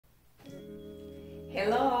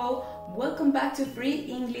Hello, welcome back to Free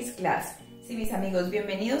English Class. Sí, mis amigos,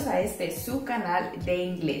 bienvenidos a su canal de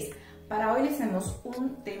inglés. Para hoy les tenemos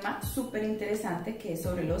un tema súper interesante que es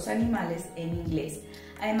sobre los animales en inglés.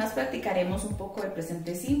 Además practicaremos un poco el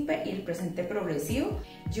presente simple y el presente progresivo.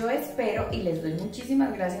 Yo espero y les doy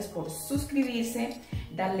muchísimas gracias por suscribirse,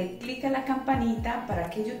 darle clic a la campanita para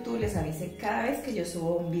que YouTube les avise cada vez que yo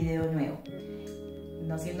subo un video nuevo.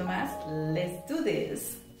 No siendo más, let's do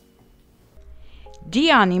this.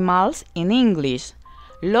 The animals in English.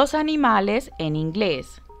 Los animales en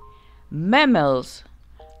inglés. Mammals.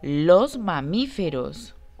 Los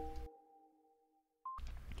mamíferos.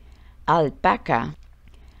 Alpaca.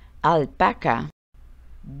 Alpaca.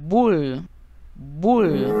 Bull.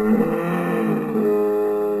 Bull.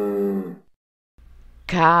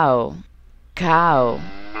 Cow. Cow.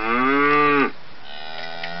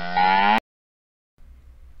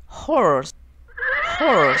 Horse.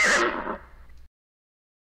 Horse.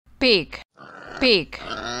 Pig. Pig.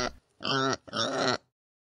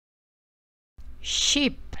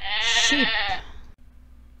 Sheep. Sheep.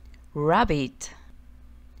 Rabbit.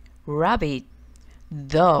 Rabbit.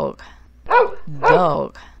 Dog.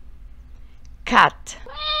 Dog. Cat.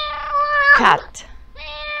 Cat.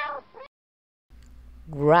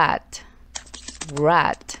 Rat.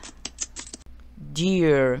 Rat.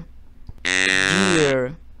 Deer.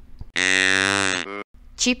 Deer.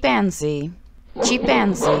 Chimpanzee.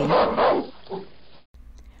 Chimpanzee.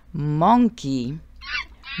 Monkey.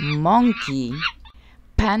 Monkey.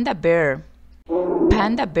 Panda bear.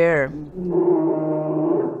 Panda bear.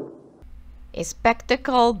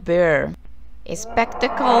 Spectacle bear.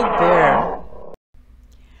 Spectacle bear.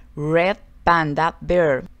 Red panda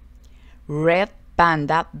bear. Red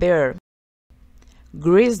panda bear.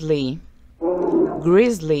 Grizzly.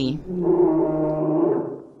 Grizzly.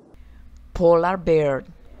 Polar bear.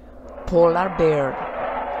 Polar bear.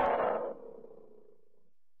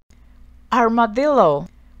 Armadillo.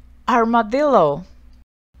 Armadillo.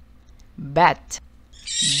 Bat.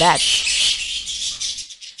 Bat.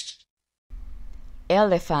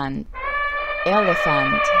 Elephant.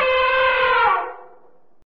 Elephant.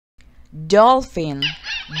 Dolphin.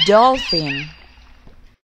 Dolphin.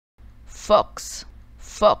 Fox.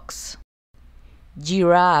 Fox.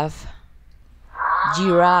 Giraffe.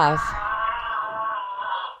 Giraffe.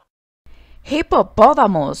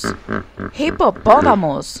 Hippopotamus.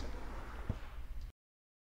 Hippopotamus.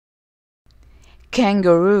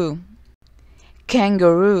 Kangaroo.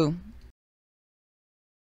 Kangaroo.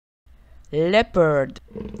 Leopard.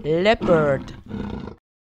 Leopard.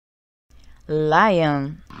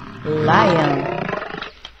 Lion. Lion.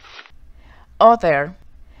 Otter.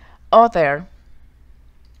 Otter.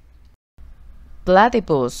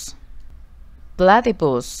 Platypus.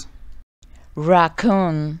 Platypus.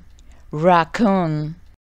 Raccoon. Raccoon.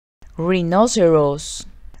 Rhinoceros.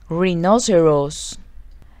 Rhinoceros.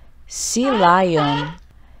 Sea lion.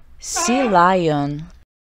 Sea lion.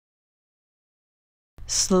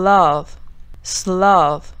 Sloth.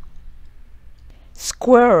 Sloth.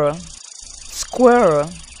 Squirrel. Squirrel.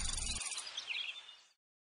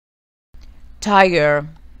 Tiger.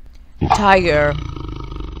 Tiger.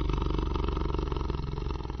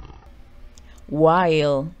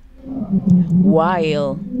 Whale.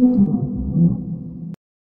 Whale.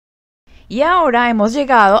 Y ahora hemos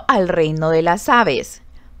llegado al reino de las aves.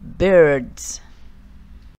 Birds.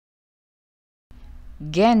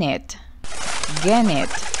 Genet. Genet.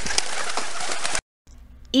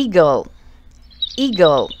 Eagle.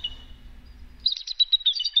 Eagle.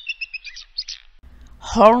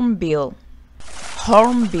 Hornbill.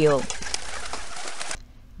 Hornbill.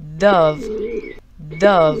 Dove.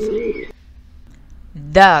 Dove.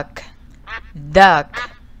 Duck.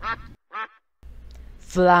 Duck.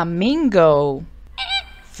 Flamingo.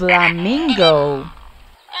 Flamingo.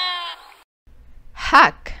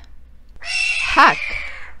 Hawk. Hawk.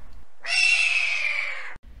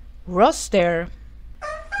 Rooster.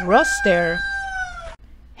 Rooster.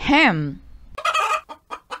 Hen.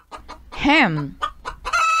 Hen.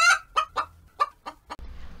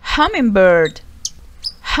 Hummingbird.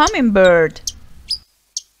 Hummingbird.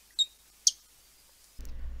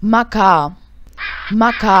 Macaw.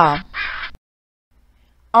 Macaw.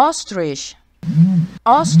 Ostrich.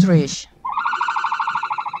 Ostrich.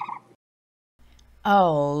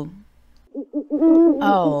 Owl.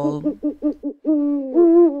 Owl.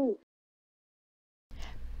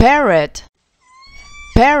 Parrot.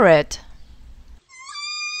 Parrot.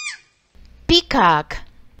 Peacock.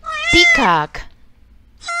 Peacock.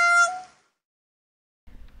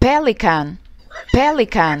 Pelican.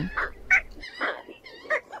 Pelican.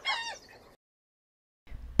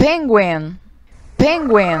 Penguin.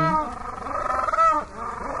 penguin,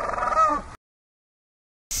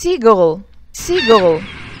 seagull, seagull,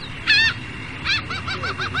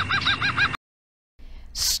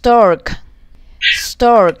 stork,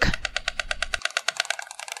 stork,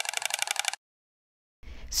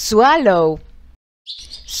 swallow,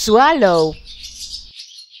 swallow,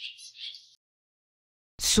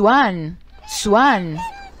 swan, swan,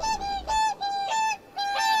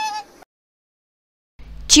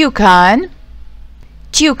 toucan,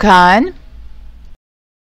 toucan,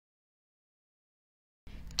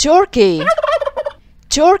 turkey,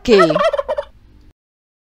 turkey,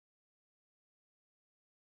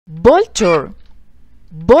 vulture,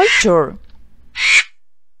 vulture.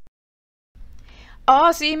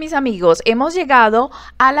 Oh, sí, mis amigos, hemos llegado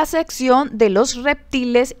a la sección de los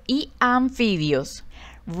reptiles y anfibios.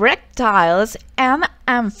 Reptiles and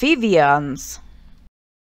amphibians.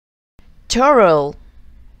 Turtle,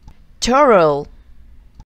 turtle.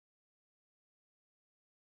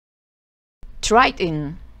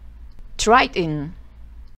 Triton, triton.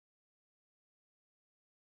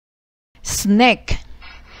 Snake,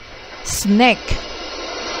 snake.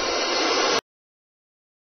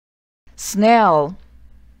 Snail,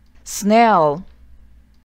 snail.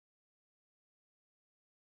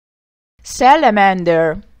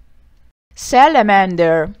 Salamander,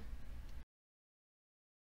 salamander.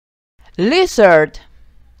 Lizard,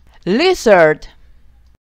 lizard.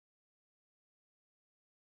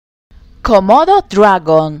 Komodo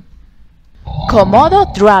dragon, komodo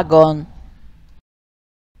dragon.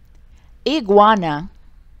 Iguana,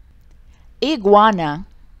 iguana.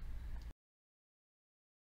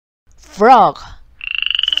 Frog,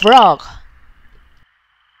 frog.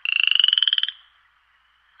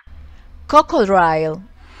 Crocodile,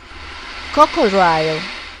 crocodile.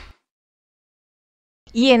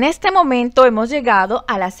 Y en este momento hemos llegado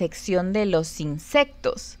a la sección de los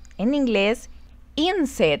insectos. En inglés,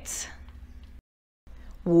 insects.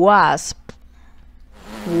 Wasp,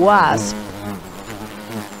 wasp.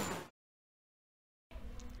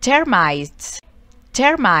 Termites,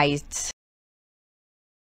 termites.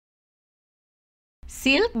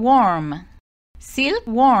 Silkworm,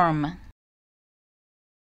 silkworm.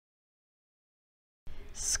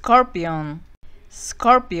 Scorpion,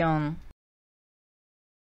 scorpion.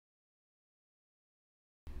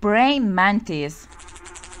 Praying mantis,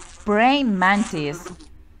 praying mantis.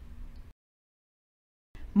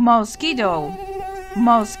 Mosquito,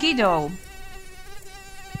 mosquito.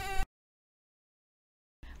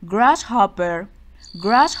 Grasshopper,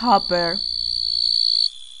 grasshopper.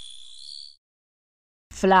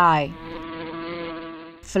 Fly,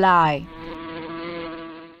 fly.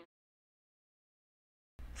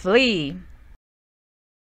 Flea,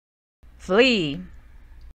 flea.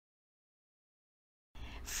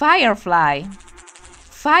 Firefly,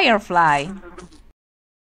 firefly.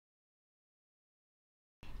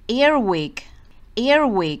 Earwig,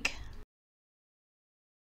 earwig.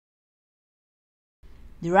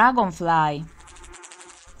 Dragonfly,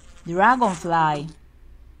 dragonfly.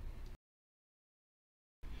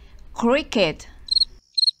 Cricket,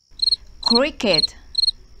 cricket.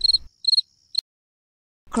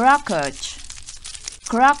 Crocodile,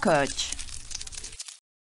 crocodile.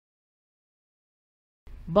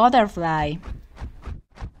 Butterfly,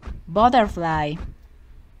 butterfly.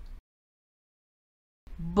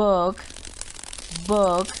 Bug,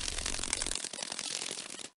 bug.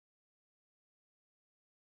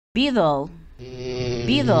 Beetle,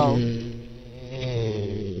 beetle.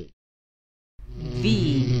 V.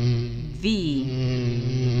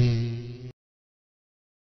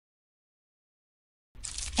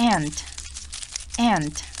 Ant,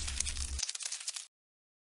 ant.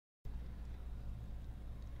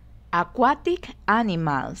 Aquatic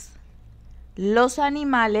animals. Los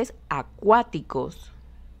animales acuáticos.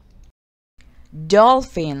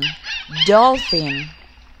 Dolphin, dolphin.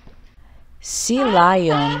 Sea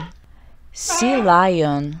lion, sea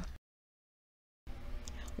lion.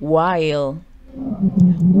 Whale,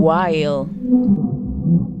 whale.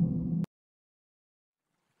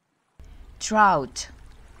 Trout,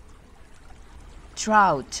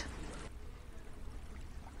 trout.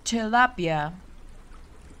 Tilapia,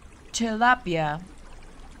 tilapia.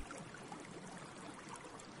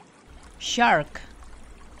 Shark,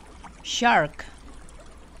 shark.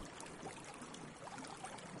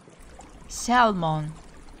 Salmon,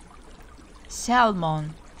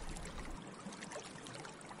 salmon.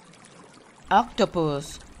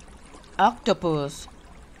 Octopus, octopus.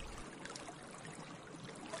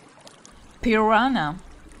 Piranha,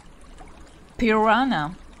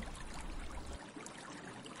 piranha.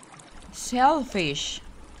 Shellfish,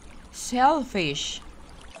 shellfish,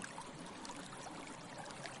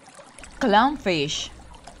 clownfish,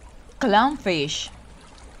 clownfish,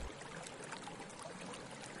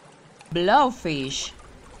 blowfish,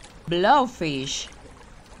 blowfish,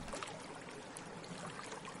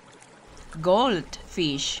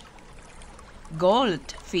 goldfish,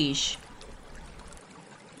 goldfish,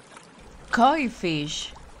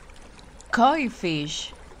 koi-fish,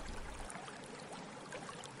 koi-fish,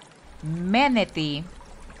 manatee,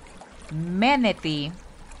 manatee,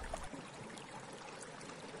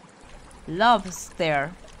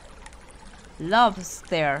 lobster,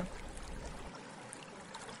 lobster,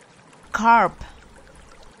 carp,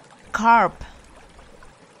 carp,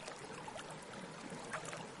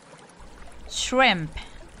 shrimp,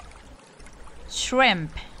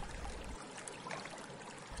 shrimp,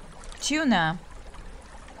 tuna,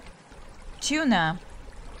 tuna,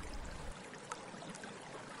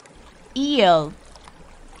 eel,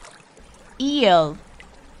 eel.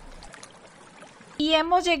 Y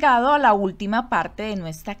hemos llegado a la última parte de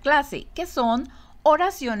nuestra clase, que son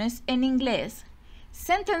oraciones en inglés.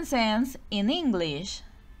 Sentences in English.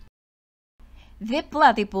 The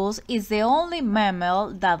platypus is the only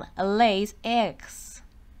mammal that lays eggs.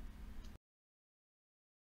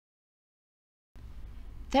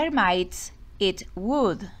 Termites eat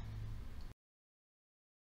wood.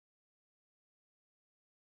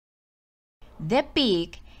 The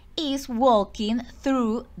pig is walking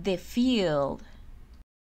through the field.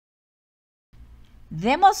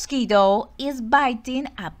 The mosquito is biting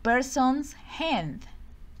a person's hand.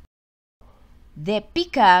 The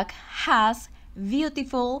peacock has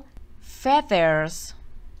beautiful feathers.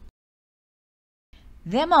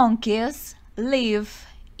 The monkeys live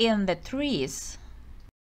in the trees.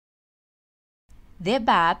 The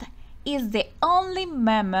bat is the only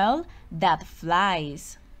mammal that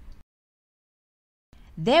flies.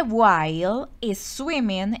 The whale is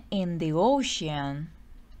swimming in the ocean.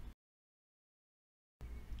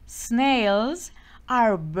 Snails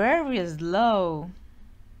are very slow.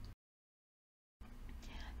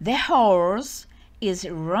 The horse is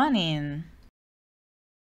running.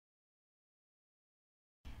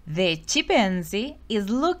 The chimpanzee is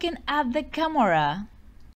looking at the camera.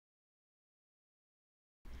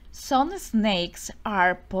 Some snakes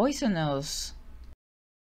are poisonous.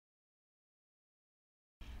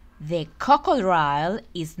 The crocodile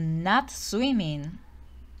is not swimming.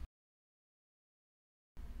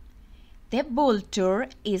 The vulture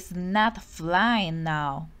is not flying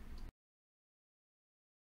now.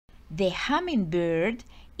 The hummingbird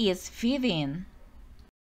is feeding.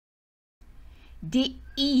 The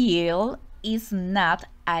eel is not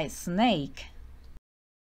a snake.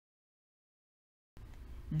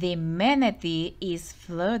 The manatee is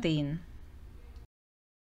floating.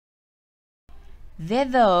 The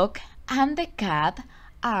dog and the cat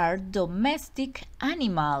are domestic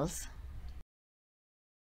animals.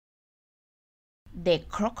 The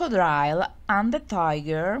crocodile and the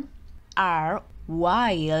tiger are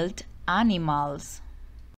wild animals.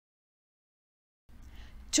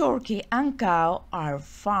 Turkey and cow are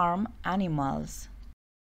farm animals.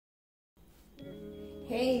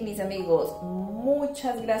 Hey mis amigos,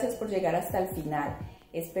 muchas gracias por llegar hasta el final.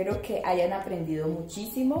 Espero que hayan aprendido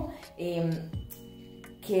muchísimo,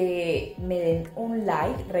 que me den un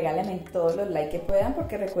like, regálenme todos los likes que puedan,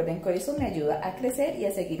 porque recuerden que eso me ayuda a crecer y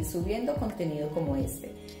a seguir subiendo contenido como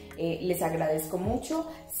este. Les agradezco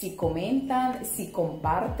mucho si comentan, si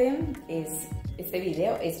comparten, este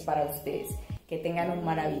video es para ustedes. Que tengan un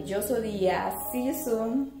maravilloso día. See you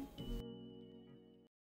soon.